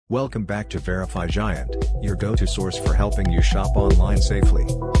Welcome back to Verify Giant, your go-to source for helping you shop online safely.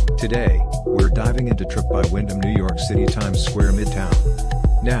 Today, we're diving into TRYP by Wyndham, New York City, Times Square, Midtown.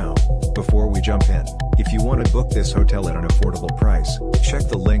 Now, before we jump in, if you want to book this hotel at an affordable price, check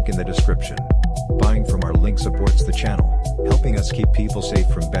the link in the description. Buying from our link supports the channel, helping us keep people safe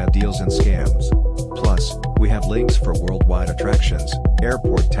from bad deals and scams. Plus, we have links for worldwide attractions,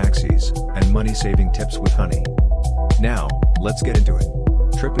 airport taxis, and money-saving tips with honey. Now, let's get into it.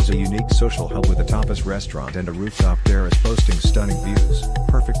 TRYP is a unique social hub with a tapas restaurant and a rooftop terrace boasting stunning views,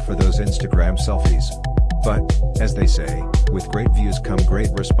 perfect for those Instagram selfies. But, as they say, with great views come great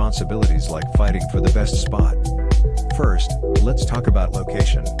responsibilities like fighting for the best spot. First, let's talk about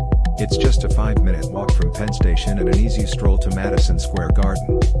location. It's just a 5-minute walk from Penn Station and an easy stroll to Madison Square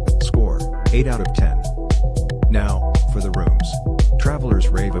Garden. Score, 8 out of 10. Now, for the rooms. Travelers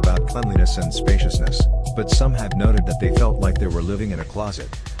rave about cleanliness and spaciousness, but some have noted that they felt like they were living in a closet.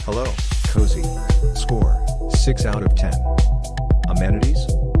 Hello, cozy. Score, 6 out of 10. Amenities?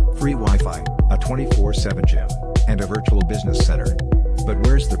 Free Wi-Fi, a 24/7 gym, and a virtual business center. But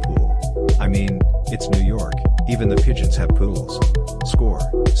where's the pool? I mean, it's New York, even the pigeons have pools. Score,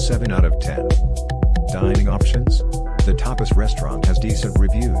 7 out of 10. Dining options? The tapas restaurant has decent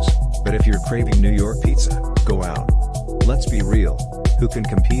reviews, but if you're craving New York pizza, go out. Let's be real, who can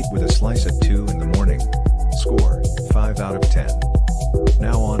compete with a slice at 2 in the morning? Score, 5 out of 10.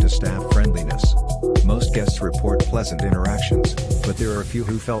 Now on to staff friendliness. Most guests report pleasant interactions, but there are a few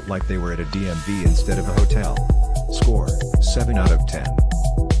who felt like they were at a DMV instead of a hotel. Score, 7 out of 10.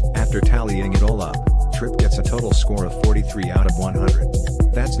 After tallying it all up, TRYP gets a total score of 43 out of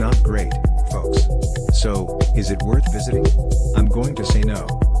 100. That's not great, folks. So, is it worth visiting? I'm going to say no.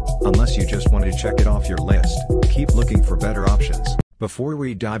 Unless you just want to check it off your list, keep looking for better options. Before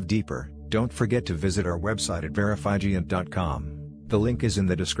we dive deeper, don't forget to visit our website at verifygiant.com. The link is in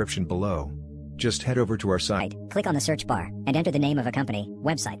the description below. Just head over to our site, click on the search bar, and enter the name of a company,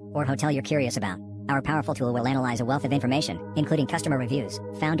 website, or hotel you're curious about. Our powerful tool will analyze a wealth of information, including customer reviews,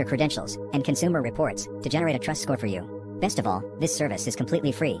 founder credentials, and consumer reports, to generate a trust score for you. Best of all, this service is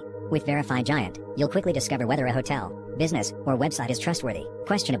completely free. With Verify Giant, you'll quickly discover whether a hotel, business, or website is trustworthy,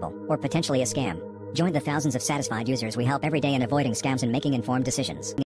 questionable, or potentially a scam. Join the thousands of satisfied users we help every day in avoiding scams and making informed decisions.